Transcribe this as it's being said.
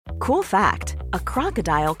Cool fact, a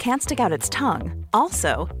crocodile can't stick out its tongue.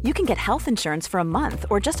 Also, you can get health insurance for a month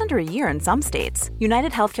or just under a year in some states.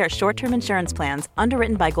 United Healthcare short-term insurance plans,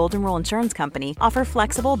 underwritten by Golden Rule Insurance Company, offer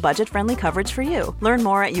flexible, budget-friendly coverage for you. Learn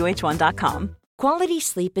more at uh1.com. Quality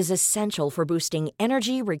sleep is essential for boosting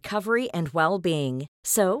energy, recovery, and well-being.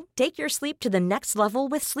 So, take your sleep to the next level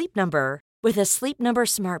with Sleep Number. With a Sleep Number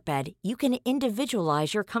smart bed, you can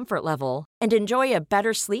individualize your comfort level and enjoy a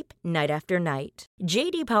better sleep night after night.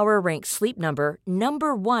 JD Power ranks Sleep Number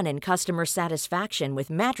number one in customer satisfaction with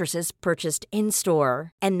mattresses purchased in-store.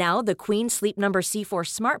 And now the Queen Sleep Number C4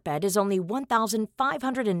 smart bed is only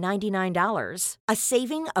 $1,599, a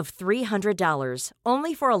saving of $300,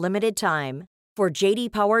 only for a limited time. For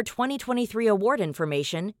JD Power 2023 award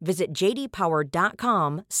information, visit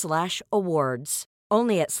jdpower.com/awards.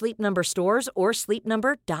 Only at Sleep Number stores or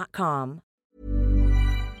sleepnumber.com.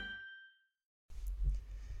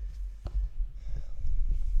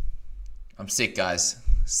 I'm sick, guys.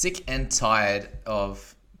 Sick and tired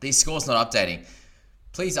of these scores not updating.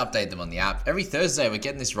 Please update them on the app. Every Thursday we're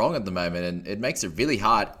getting this wrong at the moment, and it makes it really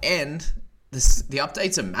hard. And the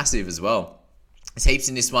updates are massive as well. There's heaps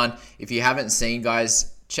in this one. If you haven't seen,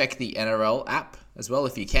 guys, check the NRL app as well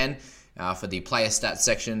if you can. For the player stats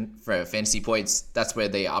section for fantasy points, that's where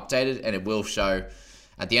they are updated, and it will show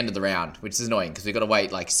at the end of the round, which is annoying because we've got to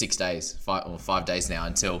wait like 6 days, 5 days now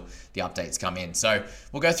until the updates come in. So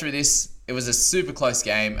we'll go through this. It was a super close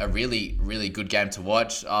game, a really, really good game to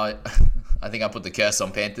watch. I think I put the curse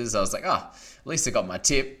on Panthers. I was like, at least I got my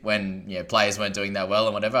tip when players weren't doing that well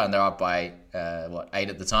and whatever, and they're up by 8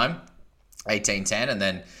 at the time, 18-10, and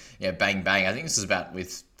then bang bang. I think this was about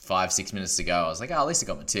with 5-6 minutes to go. I was like, at least I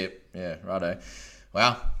got my tip. Yeah, righto.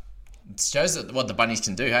 Well, it shows what the Bunnies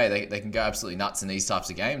can do. Hey, they can go absolutely nuts in these types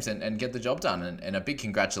of games and get the job done. And a big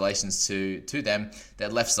congratulations to them.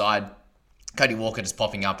 That left side, Cody Walker just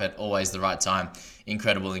popping up at always the right time.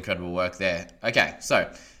 Incredible work there. Okay, so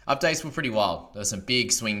updates were pretty wild. There were some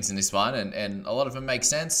big swings in this one, and a lot of them make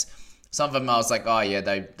sense. Some of them I was like,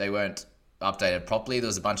 they weren't updated properly. There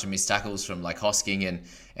was a bunch of missed tackles from like Hosking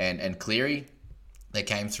and Cleary that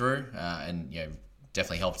came through, and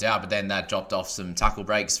definitely helped out. But then that dropped off some tackle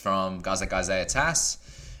breaks from guys like Isaiah Tass.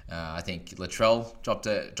 I think Latrell dropped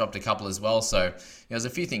a couple as well. So there's a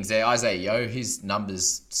few things there. Isaiah Yeo, his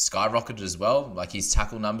numbers skyrocketed as well. Like his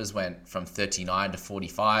tackle numbers went from 39 to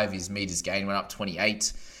 45. His meters gain went up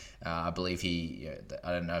 28. I believe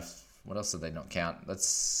I don't know what else did they not count?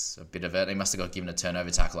 That's a bit of it. He must have got given a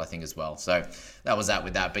turnover tackle, I think, as well. So that was that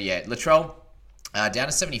with that. But yeah, Latrell, down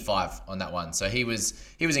to 75 on that one. So he was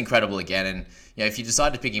incredible again. And if you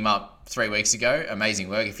decided to pick him up 3 weeks ago, amazing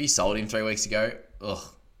work. If you sold him 3 weeks ago,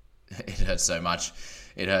 it hurts so much.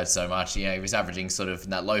 He was averaging sort of in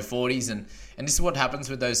that low 40s. And this is what happens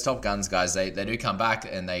with those top guns, guys. They do come back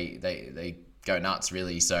and they go nuts,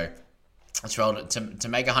 really. So Latrell, to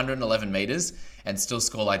make 111 meters and still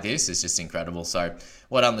score like this is just incredible. So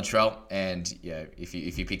well done, Latrell. And if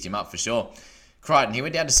you picked him up, for sure. Crichton, he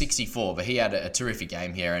went down to 64, but he had a terrific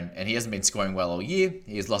game here, and he hasn't been scoring well all year.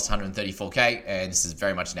 He has lost 134k, and this is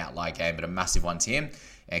very much an outlier game, but a massive one to him,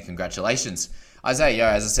 and congratulations. Isaiah Yeo,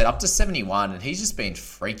 as I said, up to 71, and he's just been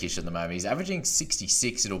freakish at the moment. He's averaging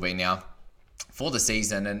 66, it'll be now, for the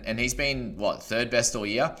season, and he's been, third best all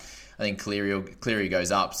year? I think Cleary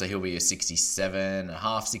goes up, so he'll be a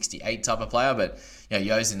 67.5, 68 type of player, but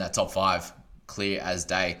Yeo's in that top 5, clear as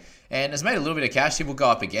day. And has made a little bit of cash. He will go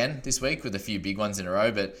up again this week with a few big ones in a row.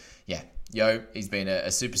 But yeah, Yeo, he's been a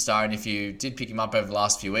superstar. And if you did pick him up over the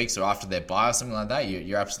last few weeks or after their buy or something like that,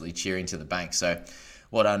 you're absolutely cheering to the bank. So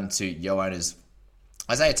well done to Yeo owners.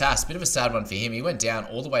 Isaiah Tass, bit of a sad one for him. He went down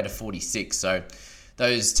all the way to 46. So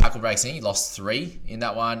those tackle breaks, he lost 3 in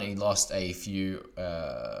that one. And he lost a few,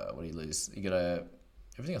 what did he lose?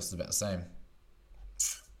 Everything else is about the same.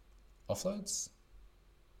 Offloads?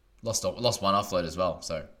 Lost one offload as well.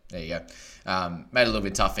 So there you go. Made it a little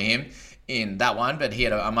bit tough for him in that one, but he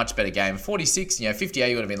had a much better game. 46, 58,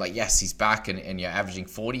 you would have been like, yes, he's back, and you're averaging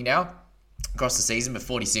 40 now across the season, but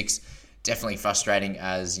 46, definitely frustrating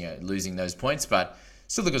as, losing those points, but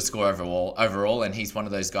still a good score overall, and he's one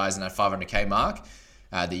of those guys in that 500k mark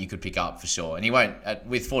that you could pick up for sure. And he won't,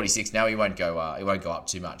 with 46 now, he won't go up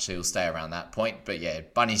too much, so he'll stay around that point. But yeah,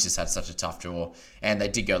 Bunnies just had such a tough draw, and they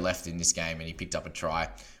did go left in this game, and he picked up a try,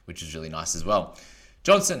 which was really nice as well.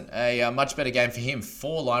 Johnson, a much better game for him.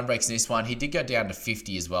 4 line breaks in this one. He did go down to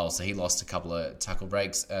 50 as well, so he lost a couple of tackle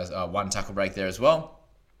breaks, one tackle break there as well,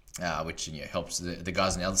 which helps the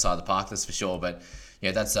guys on the other side of the park, that's for sure. But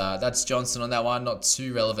yeah, that's Johnson on that one. Not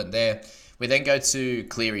too relevant there. We then go to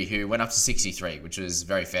Cleary, who went up to 63, which was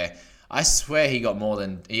very fair. I swear he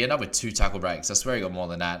ended up with 2 tackle breaks. I swear he got more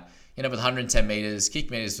than that. He ended up with 110 meters.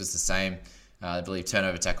 Kick meters was the same. I believe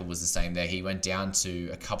turnover tackle was the same there. He went down to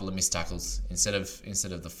a couple of missed tackles instead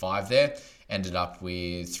of the 5 there. Ended up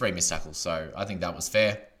with 3 missed tackles. So I think that was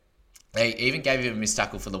fair. They even gave him a missed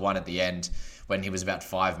tackle for the one at the end when he was about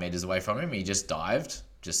 5 meters away from him. He just dived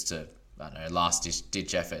just to, last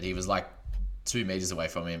ditch effort. He was like 2 meters away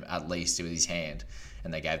from him at least with his hand,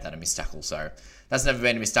 and they gave that a missed tackle. So that's never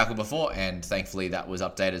been a missed tackle before, and thankfully that was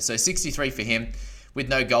updated. So 63 for him with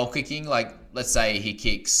no goal kicking. Like, let's say he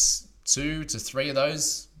kicks 2 to 3 of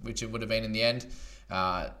those, which it would have been in the end.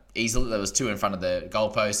 Easily, there was 2 in front of the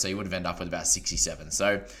goalpost, so he would have ended up with about 67.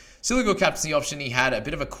 So still a good captaincy option. He had a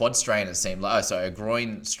bit of a quad strain, it seemed like. A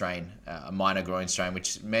groin strain, a minor groin strain,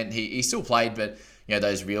 which meant he still played, but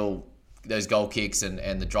those goal kicks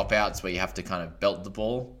and the dropouts where you have to kind of belt the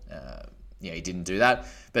ball, he didn't do that.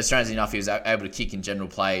 But strangely enough, he was able to kick in general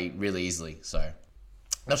play really easily. So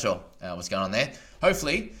not sure what's going on there.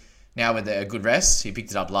 Hopefully, now with a good rest, he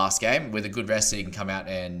picked it up last game. With a good rest, he can come out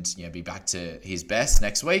and be back to his best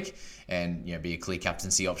next week and be a clear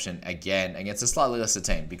captaincy option again against a slightly lesser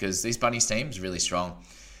team, because this Bunnies team is really strong.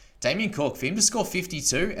 Damien Cook, for him to score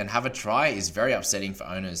 52 and have a try is very upsetting for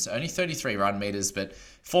owners. Only 33 run meters, but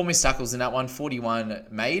 4 missed tackles in that one, 41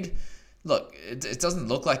 made. Look, it doesn't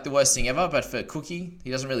look like the worst thing ever, but for Cookie,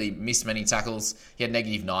 he doesn't really miss many tackles. He had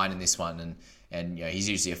 -9 in this one, and he's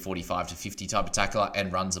usually a 45 to 50 type of tackler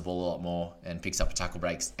and runs the ball a lot more and picks up tackle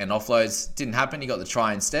breaks and offloads. Didn't happen. He got the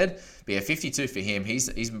try instead. But 52 for him.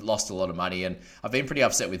 He's lost a lot of money, and I've been pretty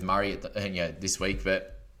upset with Murray this week.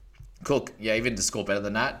 But Cook, even to score better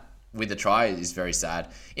than that with the try is very sad.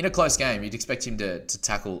 In a close game, you'd expect him to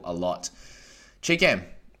tackle a lot. Cheekham,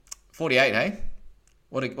 48, hey?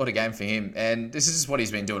 What a game for him. And this is just what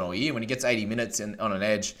he's been doing all year. When he gets 80 minutes on an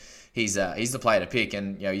edge, he's the player to pick.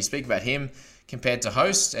 And you speak about him compared to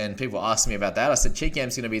Host, and people asked me about that. I said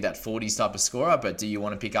Cheekham's going to be that 40s type of scorer, but do you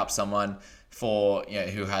want to pick up someone for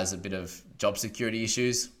who has a bit of job security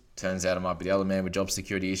issues? Turns out I might be the other man with job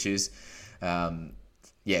security issues.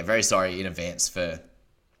 Very sorry in advance for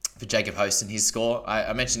Jacob Host and his score.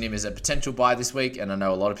 I mentioned him as a potential buy this week, and I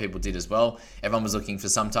know a lot of people did as well. Everyone was looking for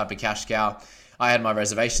some type of cash cow. I had my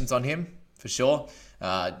reservations on him, for sure.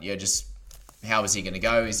 Just how is he going to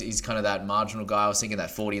go? He's kind of that marginal guy. I was thinking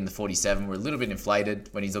that 40 and the 47 were a little bit inflated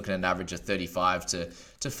when he's looking at an average of 35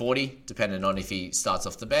 to 40, depending on if he starts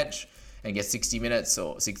off the bench and gets 60 minutes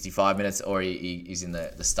or 65 minutes, or he's in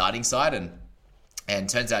the starting side. And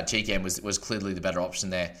turns out Cheekham was clearly the better option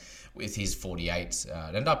there with his 48. It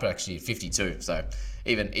ended up actually at 52, so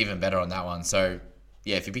even better on that one. So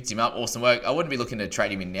if you picked him up, awesome work. I wouldn't be looking to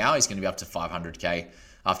trade him in now. He's going to be up to 500k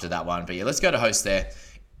after that one. But let's go to Host there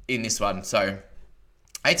in this one. So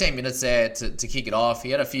 18 minutes there to kick it off. He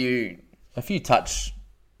had a few touch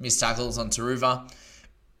missed tackles on Taruva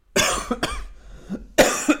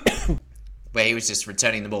where he was just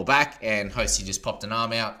returning the ball back, and Hosty just popped an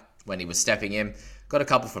arm out when he was stepping him. Got a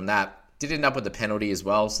couple from that. Did end up with the penalty as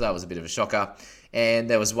well, so that was a bit of a shocker. And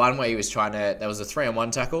there was one where he was there was a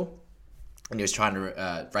 3-on-1 tackle, and he was trying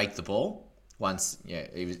to rake the ball. Once,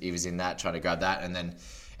 he was in that, trying to grab that, and then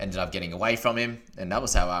ended up getting away from him. And that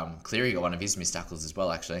was how Cleary got one of his missed tackles as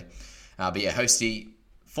well, actually. Hosty,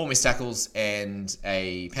 4 missed tackles and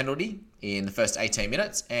a penalty in the first 18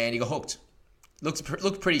 minutes, and he got hooked.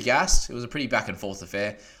 Looked pretty gassed. It was a pretty back and forth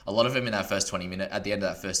affair. A lot of them in that first 20 minutes, at the end of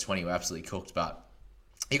that first 20, were absolutely cooked, but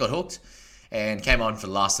he got hooked and came on for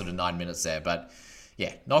the last sort of 9 minutes there. But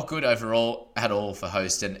not good overall at all for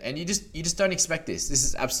Host. And you just don't expect this. This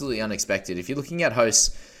is absolutely unexpected. If you're looking at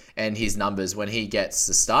Host and his numbers when he gets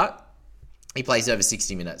the start, he plays over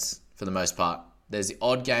 60 minutes for the most part. There's the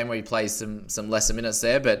odd game where he plays some lesser minutes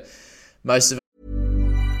there, but most of it.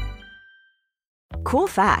 Cool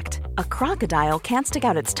fact, a crocodile can't stick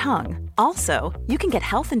out its tongue. Also, you can get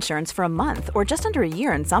health insurance for a month or just under a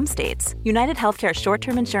year in some states. United Healthcare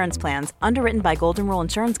short-term insurance plans, underwritten by Golden Rule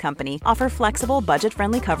Insurance Company, offer flexible,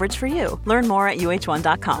 budget-friendly coverage for you. Learn more at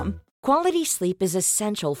uh1.com. Quality sleep is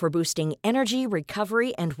essential for boosting energy,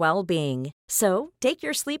 recovery, and well-being. So, take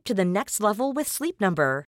your sleep to the next level with Sleep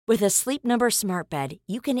Number. With a Sleep Number smart bed,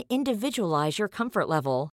 you can individualize your comfort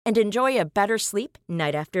level and enjoy a better sleep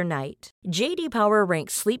night after night. J.D. Power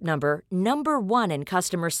ranks Sleep Number number 1 in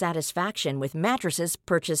customer satisfaction with mattresses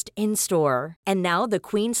purchased in-store. And now the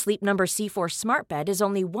Queen Sleep Number C4 smart bed is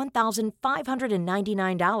only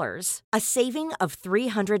 $1,599, a saving of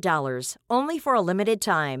 $300, only for a limited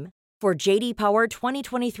time. For J.D. Power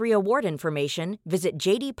 2023 award information, visit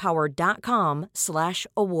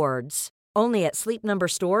jdpower.com/awards. Only at Sleep Number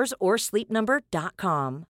stores or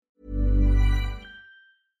sleepnumber.com.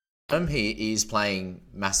 He is playing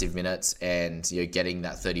massive minutes and getting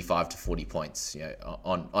that 35 to 40 points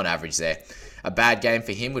on average there. A bad game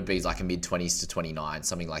for him would be like a mid-20s to 29,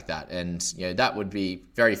 something like that. And that would be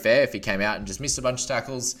very fair if he came out and just missed a bunch of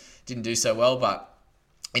tackles, didn't do so well. But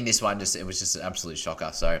in this one, it was just an absolute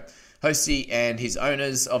shocker. So Hosty and his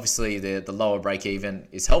owners, obviously the lower break even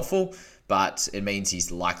is helpful, but it means he's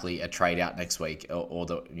likely a trade out next week or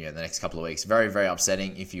the next couple of weeks. Very, very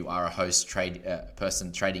upsetting if you are a host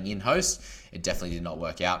person trading in host. It definitely did not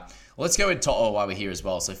work out. Well, let's go with To'o while we're here as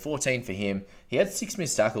well. So 14 for him. He had 6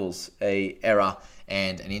 missed tackles, a error,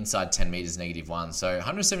 and an inside 10 meters -1. So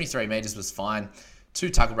 173 meters was fine. 2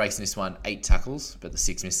 tackle breaks in this one, 8 tackles, but the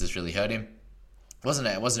 6 misses really hurt him.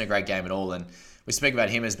 It wasn't a great game at all, and we speak about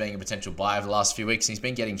him as being a potential buy over the last few weeks. He's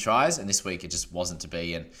been getting tries, and this week it just wasn't to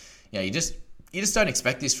be. And you just don't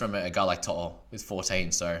expect this from a guy like To'o with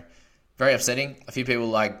 14. So very upsetting. A few people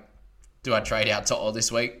do I trade out To'o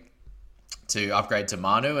this week to upgrade to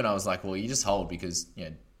Manu? And I was like, well, you just hold because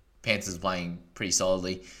Panthers are playing pretty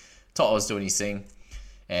solidly. To'o's doing his thing,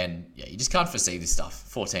 and you just can't foresee this stuff.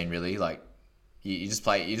 14 really, you just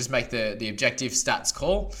make the objective stats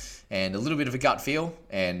call and a little bit of a gut feel,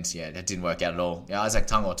 and that didn't work out at all. Isaac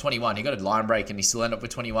Tungo, 21, he got a line break and he still ended up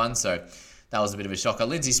with 21, so that was a bit of a shocker.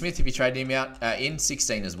 Lindsay Smith, if you traded him out, in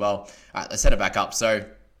 16 as well. All right, let's head it back up. So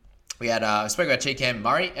we had spoke about Cheekham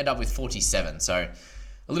Murray, end up with 47, so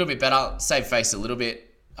a little bit better, saved face a little bit,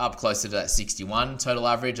 up closer to that 61 total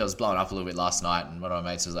average. I was blowing up a little bit last night, and one of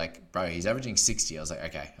my mates was like, bro, he's averaging 60. I was like,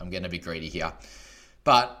 okay, I'm getting a bit greedy here.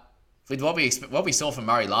 But with what we saw from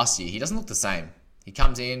Murray last year, he doesn't look the same. He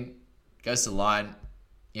comes in, goes to the line,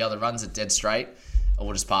 he either runs it dead straight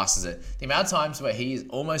or just passes it. The amount of times where he is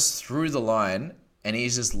almost through the line and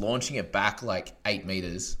he's just launching it back like 8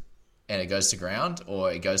 meters and it goes to ground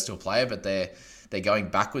or it goes to a player, but they're going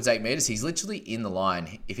backwards 8 meters. He's literally in the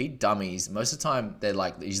line. If he dummies, most of the time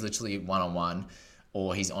he's literally one-on-one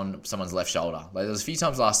or he's on someone's left shoulder. There was a few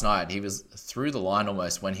times last night he was through the line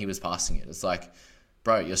almost when he was passing it. It's like,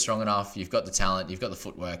 bro, you're strong enough. You've got the talent. You've got the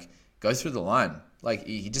footwork. Go through the line.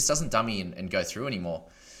 He just doesn't dummy and go through anymore.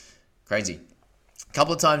 Crazy. A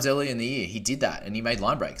couple of times early in the year, he did that and he made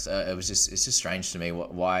line breaks. It's just strange to me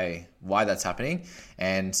why that's happening.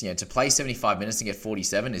 And to play 75 minutes and get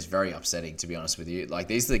 47 is very upsetting, to be honest with you.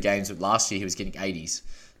 These are the games that last year he was getting 80s.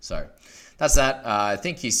 So that's that. I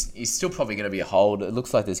think he's still probably going to be a hold. It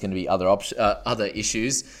looks like there's going to be other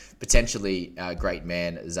issues. Potentially great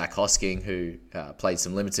man Zach Hosking, who played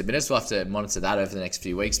some limited minutes. We'll have to monitor that over the next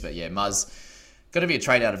few weeks. But Muzz, got to be a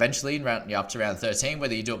trade out eventually up to round 13.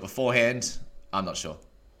 Whether you do it beforehand, I'm not sure.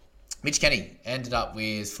 Mitch Kenny ended up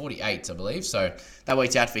with 48, I believe. So that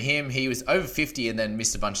worked out for him. He was over 50 and then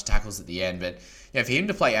missed a bunch of tackles at the end. But for him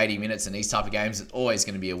to play 80 minutes in these type of games, it's always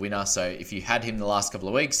going to be a winner. So if you had him the last couple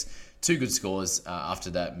of weeks, 2 good scores after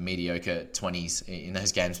the mediocre 20s in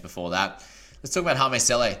those games before that. Let's talk about Hame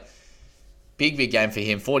Sele. Big game for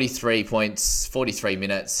him. 43 points, 43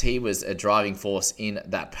 minutes. He was a driving force in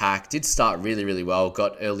that pack. Did start really, really well.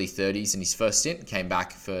 Got early 30s in his first stint. Came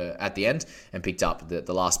back at the end and picked up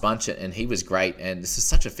the last bunch. And he was great. And this is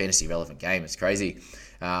such a fantasy relevant game. It's crazy.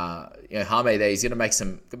 Hame there, he's going to make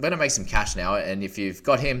some cash now. And if you've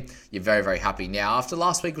got him, you're very, very happy. Now, after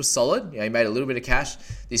last week was solid, he made a little bit of cash.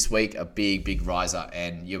 This week, a big riser.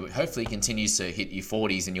 And hopefully continues to hit your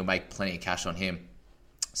 40s and you'll make plenty of cash on him.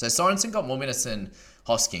 So Sorensen got more minutes than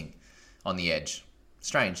Hosking on the edge.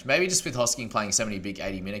 Strange. Maybe just with Hosking playing so many big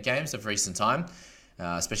 80-minute games of recent time,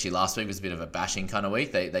 especially last week was a bit of a bashing kind of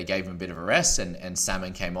week. They gave him a bit of a rest and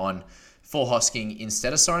Salmon came on for Hosking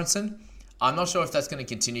instead of Sorensen. I'm not sure if that's going to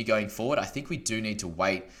continue going forward. I think we do need to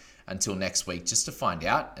wait until next week just to find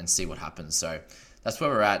out and see what happens. So that's where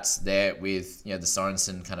we're at there with the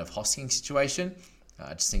Sorensen kind of Hosking situation.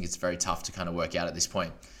 I just think it's very tough to kind of work out at this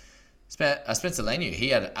point. Spencer Leniu, he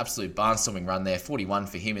had an absolute barnstorming run there, 41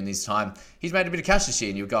 for him in this time. He's made a bit of cash this year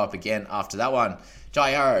and you'll go up again after that one.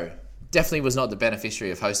 Jai Arrow definitely was not the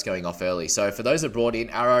beneficiary of Host going off early. So for those that brought in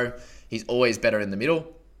Arrow, he's always better in the middle.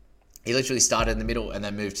 He literally started in the middle and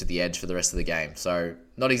then moved to the edge for the rest of the game. So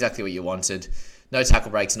not exactly what you wanted. No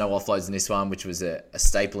tackle breaks, no offloads in this one, which was a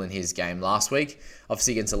staple in his game last week.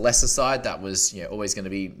 Obviously against a lesser side, that was always going to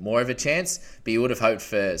be more of a chance. But you would have hoped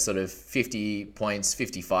for sort of 50 points,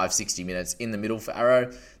 55, 60 minutes in the middle for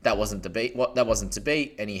Arrow. That wasn't to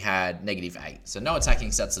be, and he had -8. So no attacking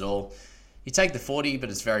stats at all. You take the 40, but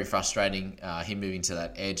it's very frustrating, him moving to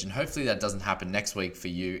that edge. And hopefully that doesn't happen next week for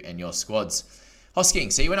you and your squads.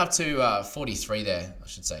 Hosking, so you went up to 43 there, I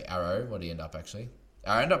should say. Arrow, what did he end up actually?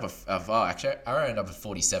 Arrow ended up at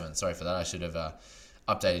 47. Sorry for that. I should have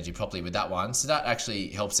updated you properly with that one. So that actually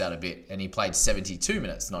helps out a bit. And he played 72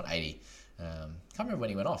 minutes, not 80. Can't remember when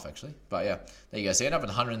he went off, actually. But yeah, there you go. So he ended up at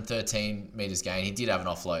 113 meters gain. He did have an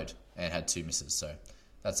offload and had 2 misses. So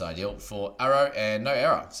that's ideal for Arrow and no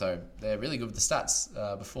error. So they're really good with the stats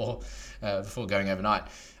before going overnight.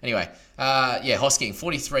 Anyway, Hosking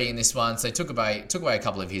 43 in this one. So they took away a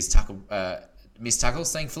couple of his missed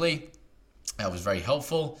tackles, thankfully. That was very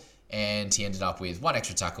helpful. And he ended up with 1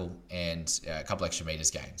 extra tackle and a couple extra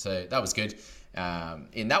meters gained. So that was good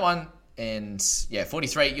in that one. And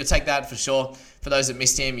 43, you'll take that for sure. For those that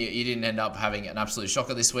missed him, you didn't end up having an absolute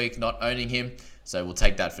shocker this week, not owning him. So we'll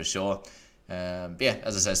take that for sure. As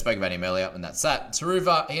I said, I spoke about him earlier, and that's that.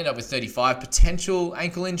 Taruva, he ended up with 35, potential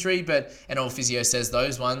ankle injury, but NL Physio says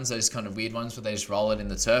those kind of weird ones where they just roll it in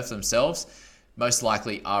the turf themselves, most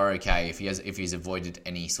likely are okay if he's avoided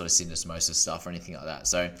any sort of syndesmosis stuff or anything like that.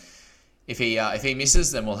 So if he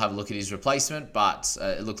misses, then we'll have a look at his replacement, but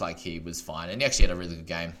it looked like he was fine, and he actually had a really good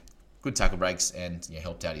game. Good tackle breaks and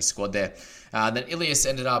helped out his squad there. Then Ilias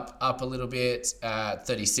ended up a little bit at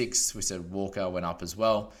 36. We said Walker went up as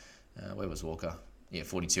well. Where was Walker?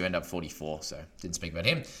 42, ended up 44, so didn't speak about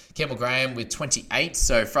him. Campbell Graham with 28,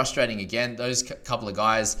 so frustrating again. Those couple of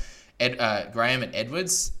guys, Graham and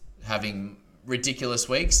Edwards, having ridiculous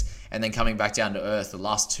weeks and then coming back down to earth the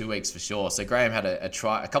last 2 weeks for sure. So Graham had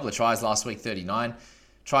a couple of tries last week, 39.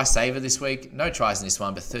 Try saver this week, no tries in this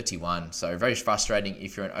one, but 31. So very frustrating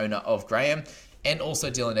if you're an owner of Graham. And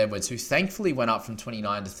also Dylan Edwards, who thankfully went up from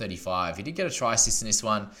 29 to 35. He did get a try assist in this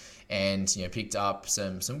one and picked up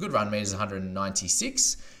some good run meters,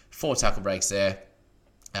 196, 4 tackle breaks there.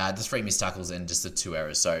 The 3 missed tackles and just the 2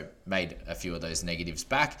 errors. So made a few of those negatives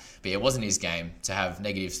back. But it wasn't his game to have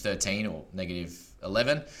negative 13 or negative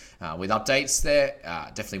 11 with updates there.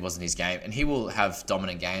 Definitely wasn't his game, and he will have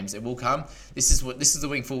dominant games. It will come. This is the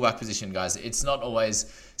wing fullback position, guys. It's not always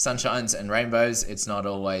sunshines and rainbows. It's not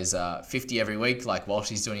always 50 every week like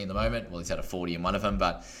Walshy's doing at the moment. Well, he's had a 40 in one of them,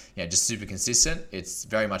 but just super consistent. It's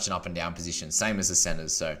very much an up and down position, same as the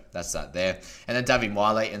centers. So that's that there. And then David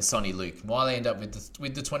Wiley and Sonny Luke. Wiley ended up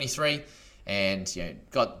with the 23. And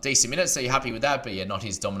got decent minutes, so you're happy with that, but not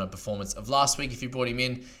his dominant performance of last week if you brought him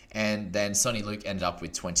in. And then Sonny Luke ended up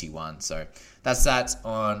with 21, so that's that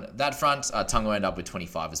on that front. Tungo ended up with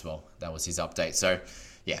 25 as well. That was his update. So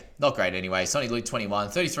not great anyway. Sonny Luke 21,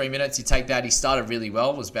 33 minutes. You take that. He started really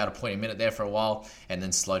well, was about a point a minute there for a while, and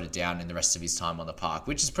then slowed it down in the rest of his time on the park,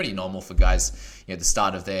 which is pretty normal for guys. The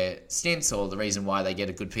start of their stints, or the reason why they get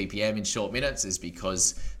a good PPM in short minutes, is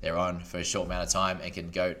because they're on for a short amount of time and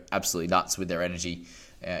can go absolutely nuts with their energy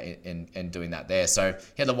in doing that there. So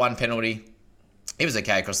he had the 1 penalty. He was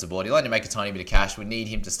okay across the board. He'll only make a tiny bit of cash. We need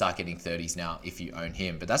him to start getting 30s now if you own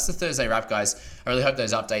him. But that's the Thursday wrap, guys. I really hope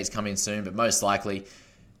those updates come in soon, but most likely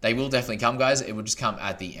they will definitely come, guys. It will just come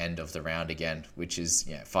at the end of the round again, which is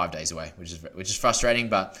 5 days away, which is frustrating.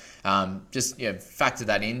 But just factor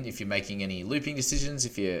that in if you're making any looping decisions.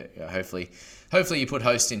 If you hopefully you put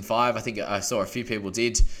Host in 5. I think I saw a few people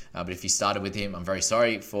did, but if you started with him, I'm very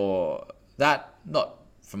sorry for that. Not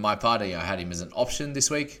from my part. I had him as an option this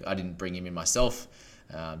week. I didn't bring him in myself,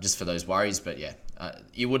 just for those worries. But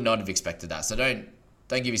you would not have expected that. So don't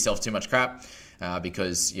give yourself too much crap.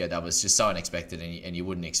 Because that was just so unexpected, and you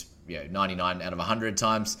wouldn't 99 out of 100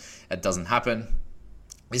 times it doesn't happen.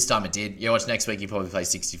 This time it did. Watch next week, he probably plays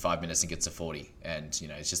 65 minutes and gets a 40, and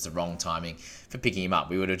it's just the wrong timing for picking him up.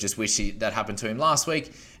 We would have just wished that happened to him last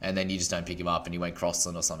week, and then you just don't pick him up and he went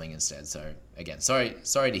Crossland or something instead. So again, sorry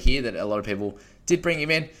to hear that a lot of people did bring him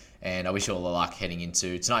in, and I wish you all the luck heading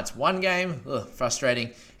into tonight's 1 game. Frustrating,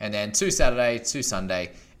 and then 2 Saturday, 2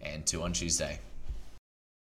 Sunday, and 2 on Tuesday.